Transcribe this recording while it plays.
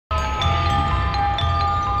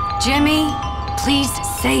Jimmy, please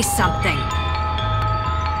say something.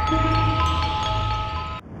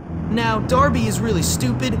 Now, Darby is really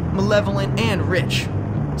stupid, malevolent, and rich.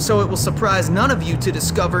 So it will surprise none of you to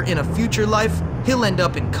discover in a future life, he'll end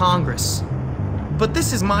up in Congress. But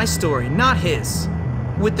this is my story, not his.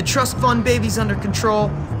 With the trust fund babies under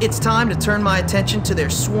control, it's time to turn my attention to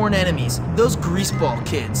their sworn enemies, those greaseball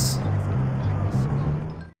kids.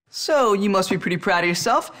 So, you must be pretty proud of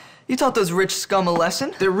yourself. You taught those rich scum a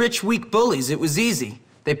lesson. They're rich, weak bullies. It was easy.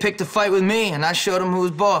 They picked a fight with me, and I showed them who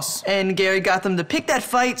was boss. And Gary got them to pick that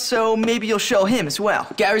fight, so maybe you'll show him as well.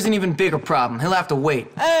 Gary's an even bigger problem. He'll have to wait.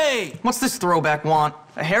 Hey! What's this throwback want?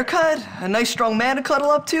 A haircut? A nice strong man to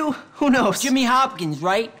cuddle up to? Who knows? Jimmy Hopkins,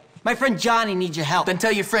 right? My friend Johnny needs your help. Then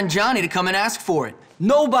tell your friend Johnny to come and ask for it.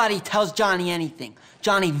 Nobody tells Johnny anything.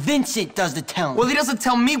 Johnny Vincent does the telling. Well, he doesn't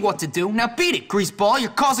tell me what to do. Now beat it, greaseball. You're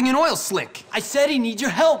causing an oil slick. I said he needs your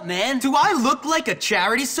help, man. Do I look like a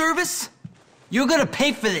charity service? You're gonna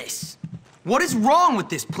pay for this. What is wrong with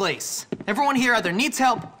this place? Everyone here either needs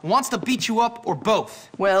help, wants to beat you up, or both.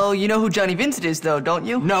 Well, you know who Johnny Vincent is, though, don't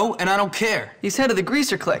you? No, and I don't care. He's head of the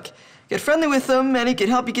Greaser Clique. Get friendly with him, and he can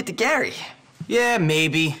help you get to Gary. Yeah,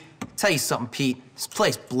 maybe. Tell you something, Pete. This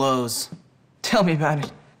place blows. Tell me about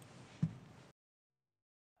it.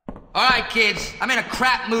 All right, kids. I'm in a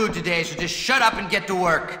crap mood today, so just shut up and get to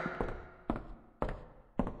work.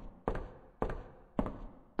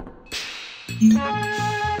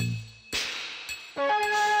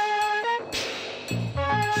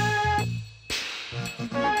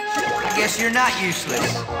 I guess you're not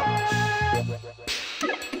useless.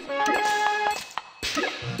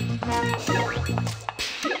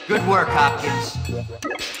 Good work, Hopkins.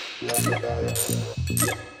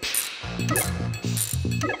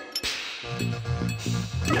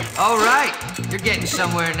 All right, you're getting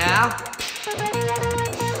somewhere now.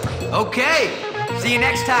 Okay, see you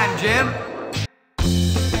next time, Jim.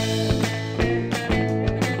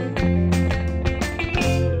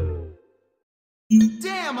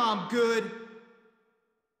 Damn, I'm good.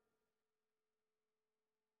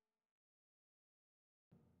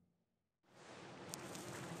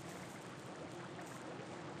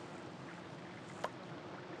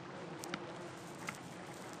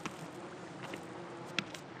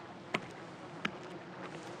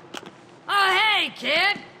 Oh, hey,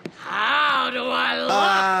 kid. How do I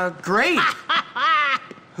look? Great.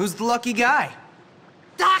 Who's the lucky guy?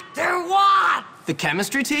 Dr. Watts! The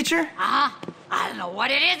chemistry teacher? I don't know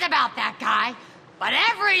what it is about that guy, but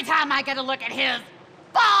every time I get a look at his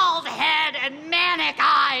bald head and manic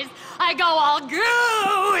eyes, I go all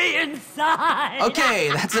gooey inside. Okay,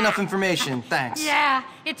 that's enough information. Thanks. Yeah,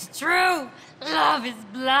 it's true. Love is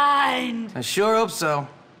blind. I sure hope so.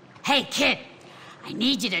 Hey, kid, I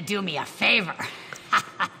need you to do me a favor.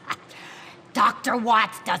 Dr.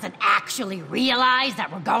 Watts doesn't actually realize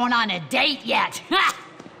that we're going on a date yet.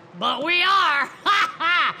 But we are.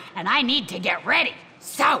 And I need to get ready.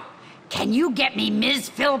 So, can you get me Ms.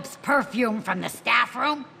 Phillips' perfume from the staff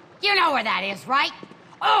room? You know where that is, right?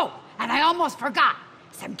 Oh, and I almost forgot.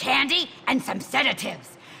 Some candy and some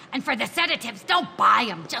sedatives. And for the sedatives, don't buy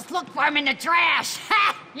them. Just look for them in the trash.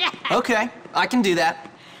 Yeah. Okay, I can do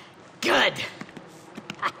that. Good.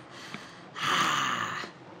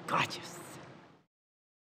 Gorgeous.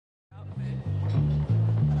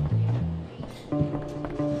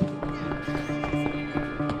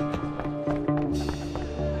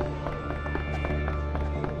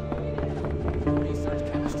 Research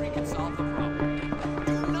chemistry can solve the problem.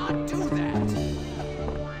 Do not do that.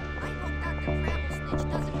 I hope Dr. Travel Snitch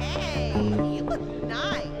doesn't. Hey, you look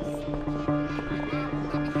nice.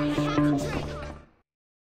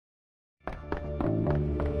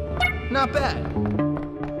 Not bad.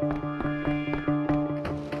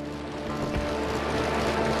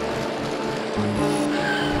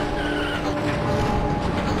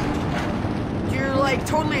 You're, like,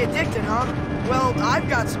 totally addicted, huh? Well, I've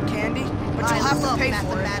got some candy, but you'll have to pay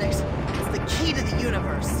for it. Mathematics. It's the key to the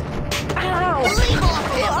universe. Ow! Leave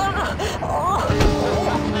off him!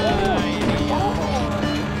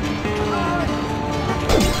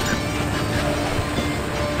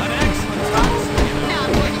 An excellent time. Now,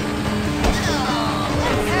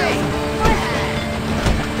 hey!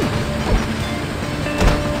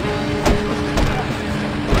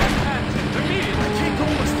 Immediately take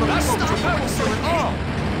orders from Stop all.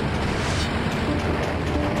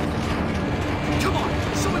 Come on,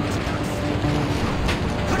 show me what's first.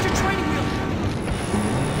 Put your training wheel.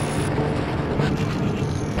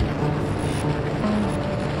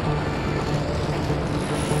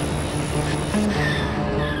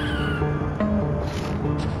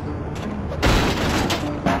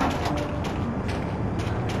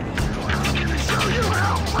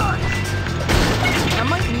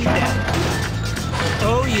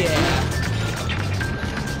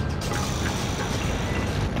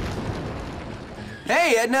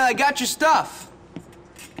 Edna, I got your stuff.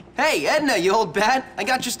 Hey, Edna, you old bat, I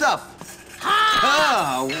got your stuff.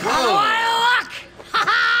 Oh, whoa. How do I look?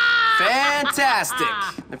 Fantastic.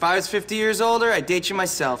 If I was 50 years older, I'd date you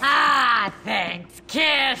myself. Ah, thanks,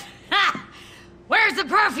 kid. Where's the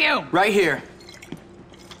perfume? Right here.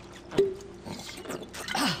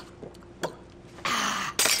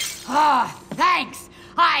 Oh, thanks.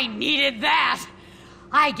 I needed that.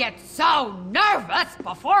 I get so nervous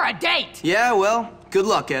before a date. Yeah, well, good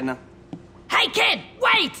luck, Edna. Hey, kid,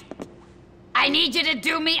 wait! I need you to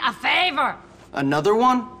do me a favor. Another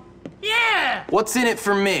one? Yeah! What's in it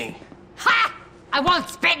for me? Ha! I won't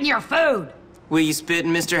spit in your food. Will you spit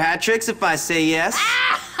in Mr. Hattricks if I say yes?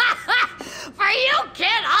 For you,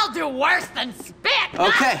 kid, I'll do worse than spit.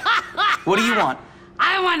 Okay. What do you want?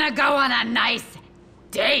 I want to go on a nice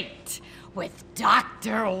date with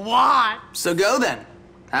Dr. Watt. So go then.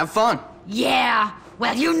 Have fun. Yeah,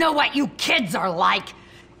 well, you know what you kids are like.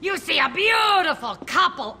 You see a beautiful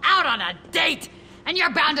couple out on a date, and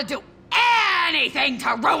you're bound to do anything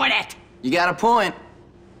to ruin it. You got a point.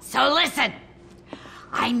 So listen,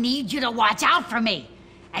 I need you to watch out for me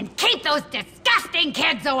and keep those disgusting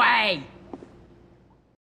kids away.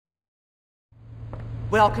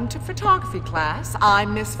 Welcome to photography class.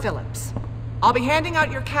 I'm Miss Phillips. I'll be handing out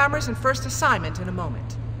your cameras and first assignment in a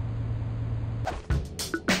moment.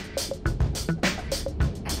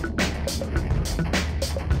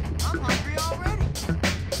 I'm hungry already.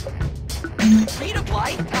 Speed of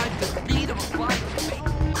light times the speed of light.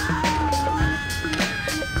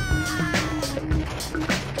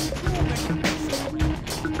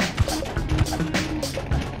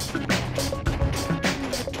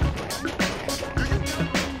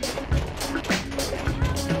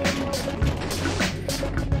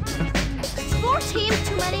 Is 4 teams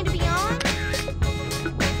too many to be on?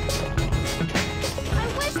 I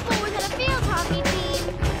wish Bull was in a field hockey team.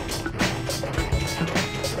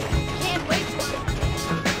 Can't wait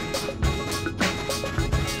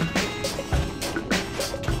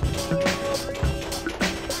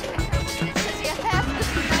It says you have to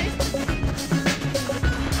be nice.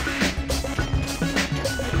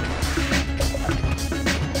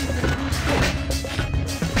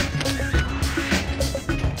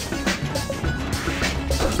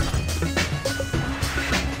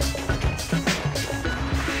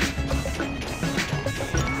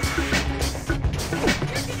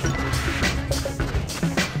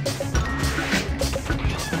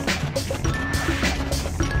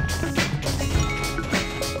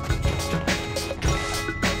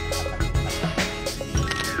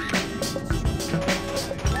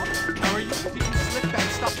 How are you using slick back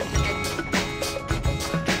stuff in the end?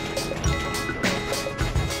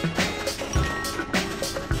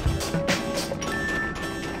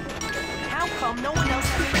 How come no one else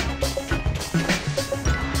has...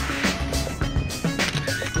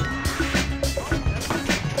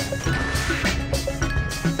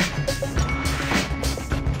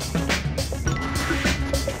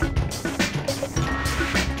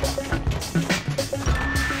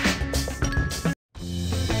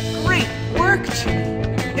 Great work, Jimmy.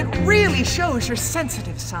 It really shows your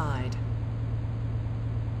sensitive side.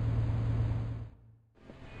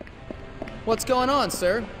 What's going on,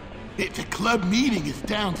 sir? It's a club meeting. It's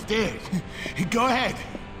downstairs. Go ahead.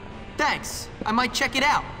 Thanks. I might check it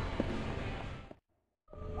out.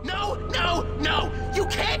 No, no, no! You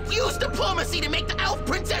can't use diplomacy to make the elf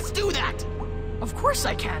princess do that! Of course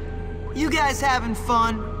I can. You guys having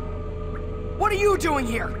fun? What are you doing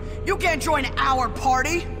here? You can't join our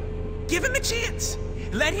party. Give him a chance.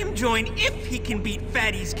 Let him join if he can beat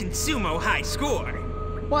Fatty's Consumo high score.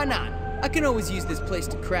 Why not? I can always use this place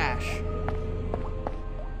to crash.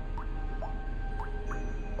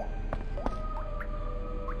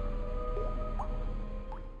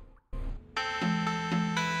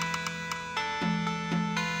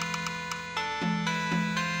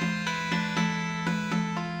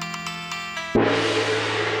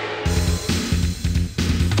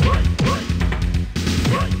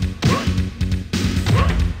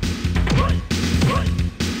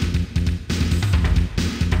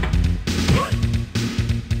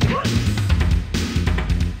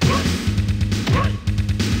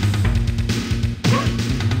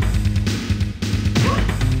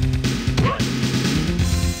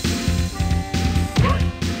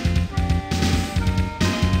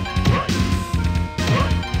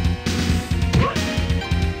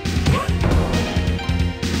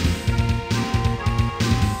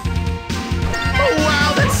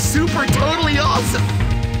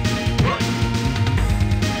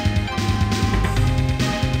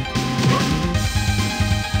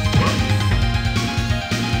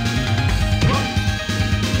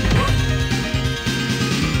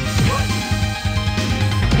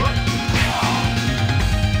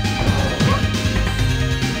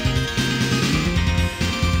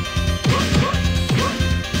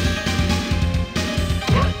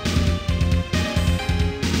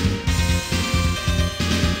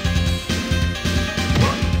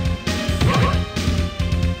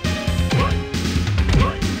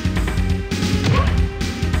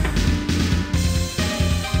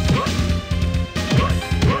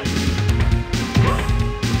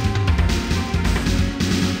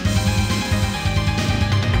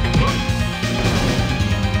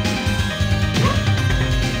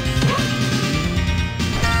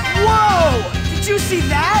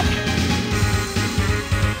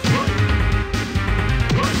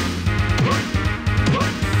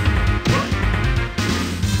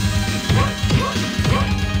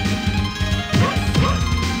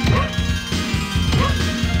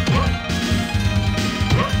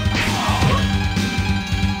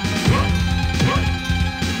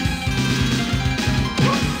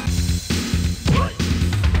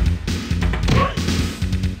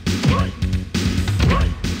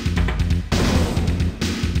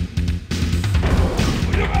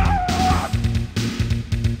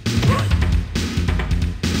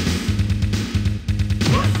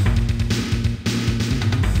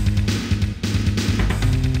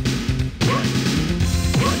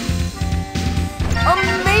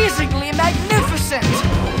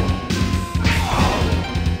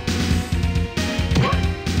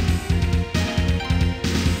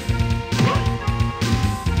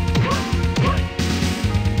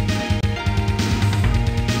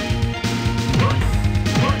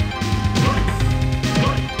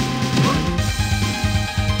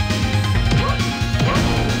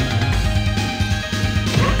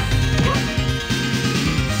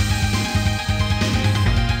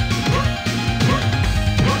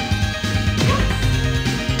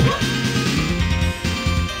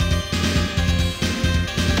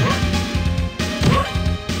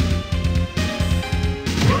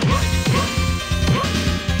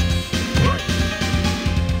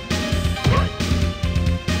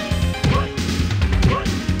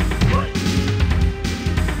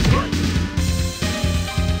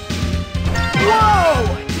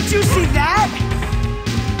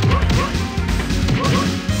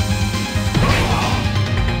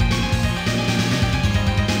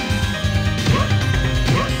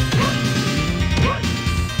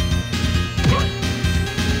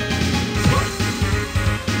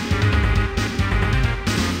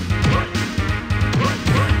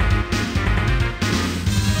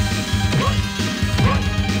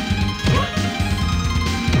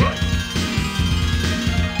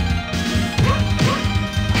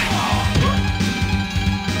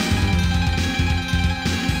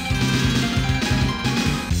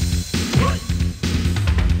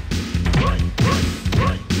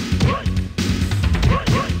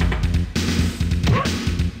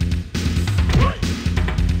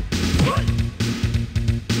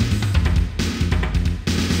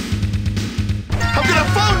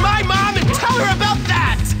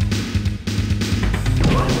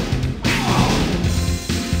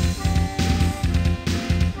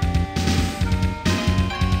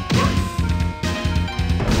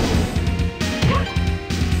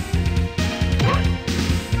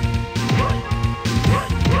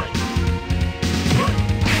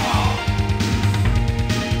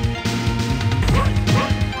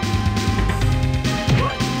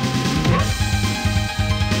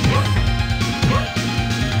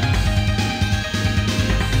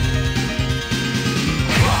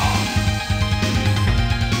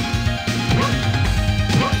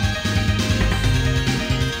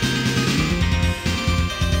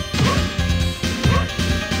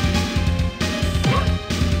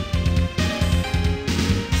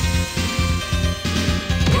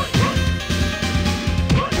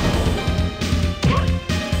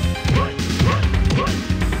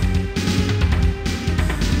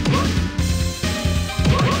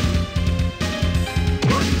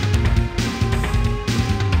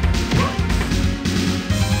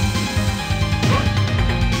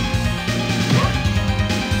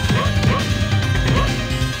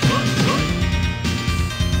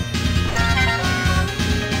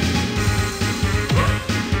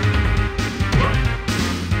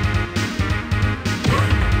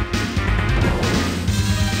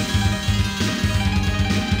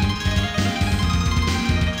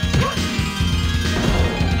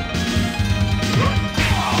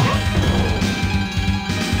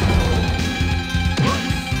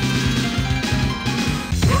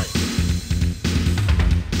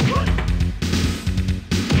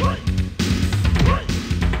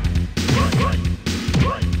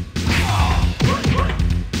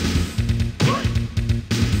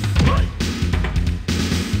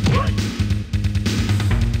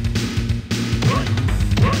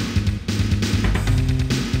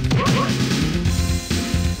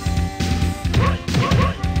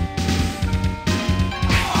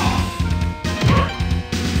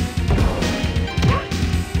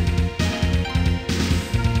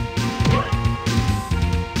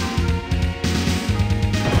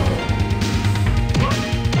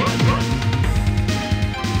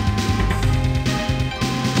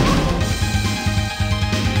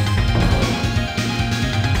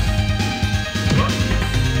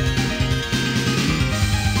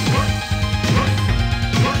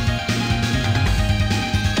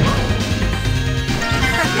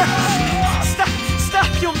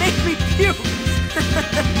 make me puke!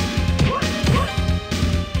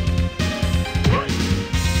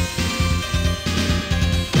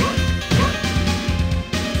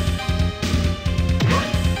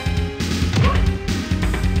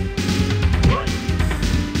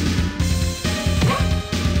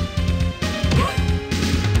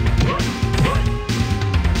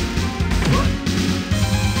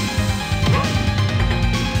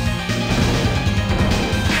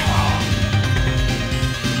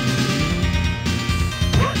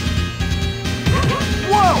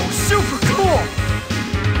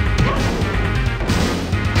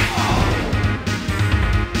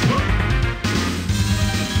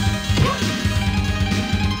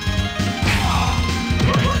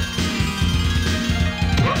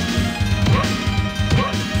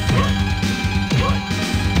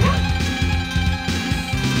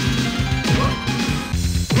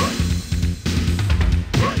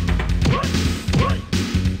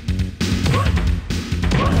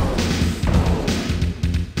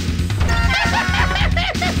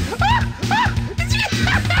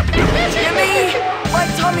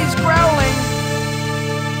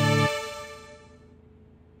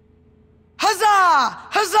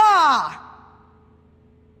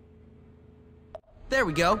 There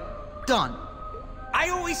we go. Done. I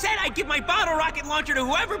always said I'd give my bottle rocket launcher to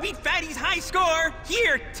whoever beat Fatty's high score.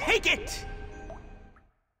 Here, take it!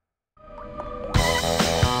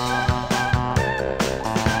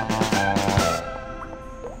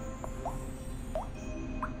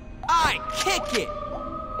 I kick it!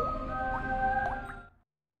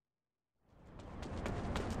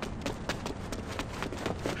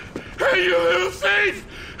 Hey, you little thief!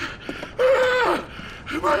 Ah,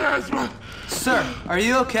 my asthma! Sir, are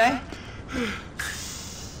you okay?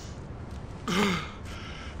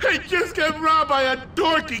 I just got robbed by a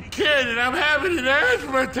dorky kid and I'm having an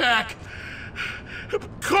asthma attack. Of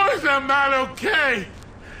course I'm not okay.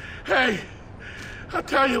 Hey, I'll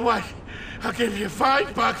tell you what. I'll give you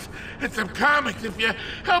 $5 and some comics if you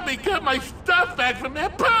help me get my stuff back from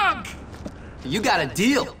that punk. You got a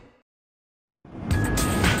deal.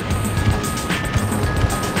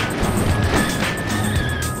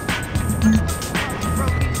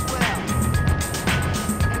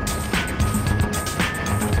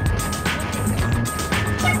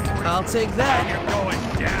 I'll take that. You're going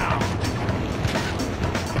down.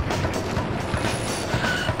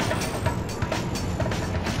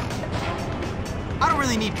 I don't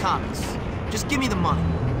really need comics. Just give me the money.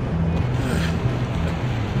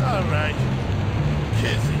 All right.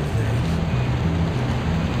 Kissy things.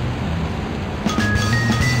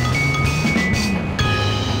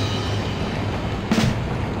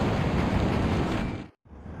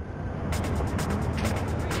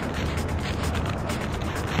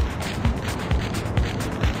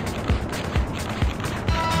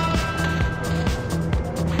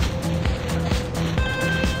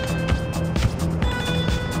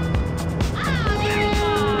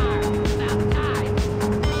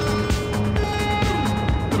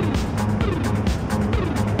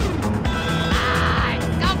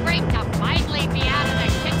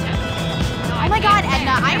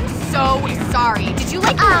 Sorry. Did you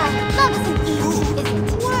like that wasn't easy, is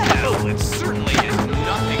it? Well, it certainly is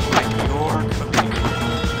nothing like your cooking.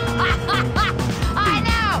 I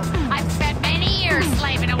know! I've spent many years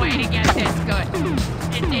slaving away to get this good.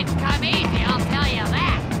 It didn't come easy, I'll tell you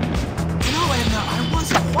that. You know, Edna, I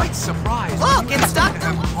was quite surprised. Look, it's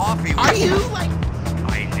Dr. Coffee. Are you, like...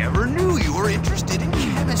 I never knew you were interested in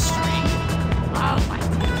chemistry. Oh, my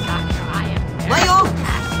dear doctor, I am very Lay off!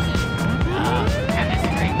 passionate. Oh,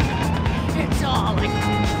 chemistry. It's all like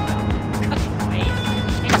cooking away in my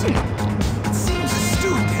kitchen. It seems a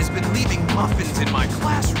student has been leaving muffins in my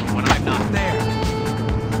classroom when I'm not there.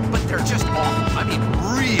 But they're just awful. I mean,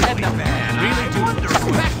 really bad. Really I wonder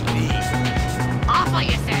who left these. Awful,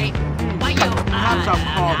 you say? Why, you,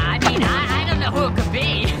 I mean, I don't know who it could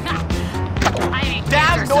be. I mean,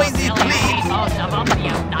 Damn kids are noisy so silly, I hate bleep. most of them, the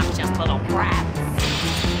obnoxious little brats.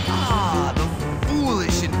 Ah, the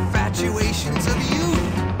foolish infatuations of youth.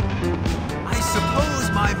 I suppose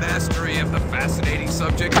my mastery of the fascinating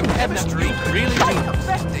subject of chemistry really might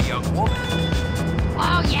affect a young woman.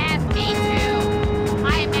 Oh, yes, me too.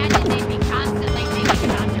 I imagine they'd be constantly thinking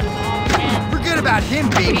about your bald head. Forget about him,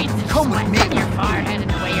 baby. Beads and Come with sweat me. on your forehead and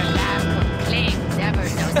the way your lab coat clings ever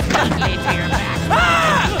so sneakily to your back.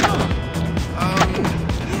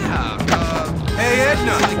 Hey,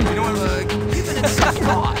 Edna, you know, given it some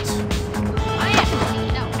thought. Oh, yeah.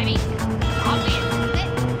 No, I mean, coffee is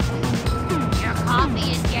your coffee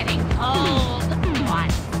is getting cold,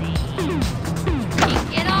 Watson. Drink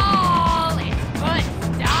it all. It's good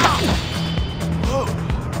stuff. Oh,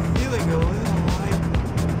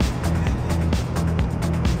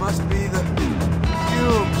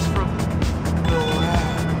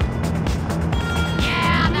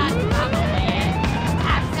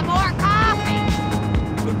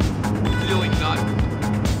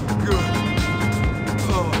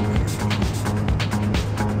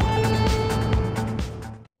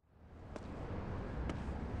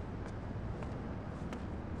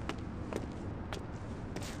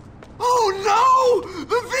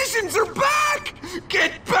 The visions are back!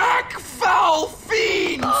 Get back, foul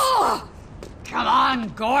fiends! Oh, come on,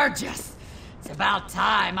 gorgeous. It's about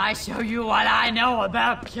time I show you what I know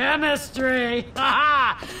about chemistry.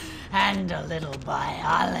 And a little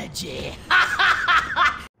biology.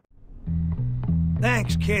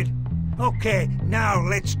 Thanks, kid. Okay, now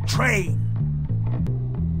let's train.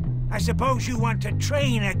 I suppose you want to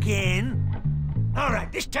train again? All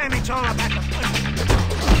right, this time it's all about the fun.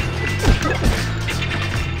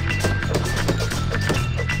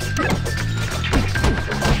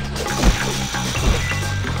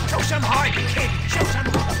 Show some heart, kid. Show some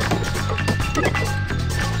heart.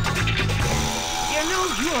 You know,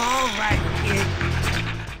 you're all right, kid.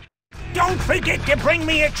 Don't forget to bring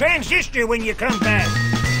me a transistor when you come back.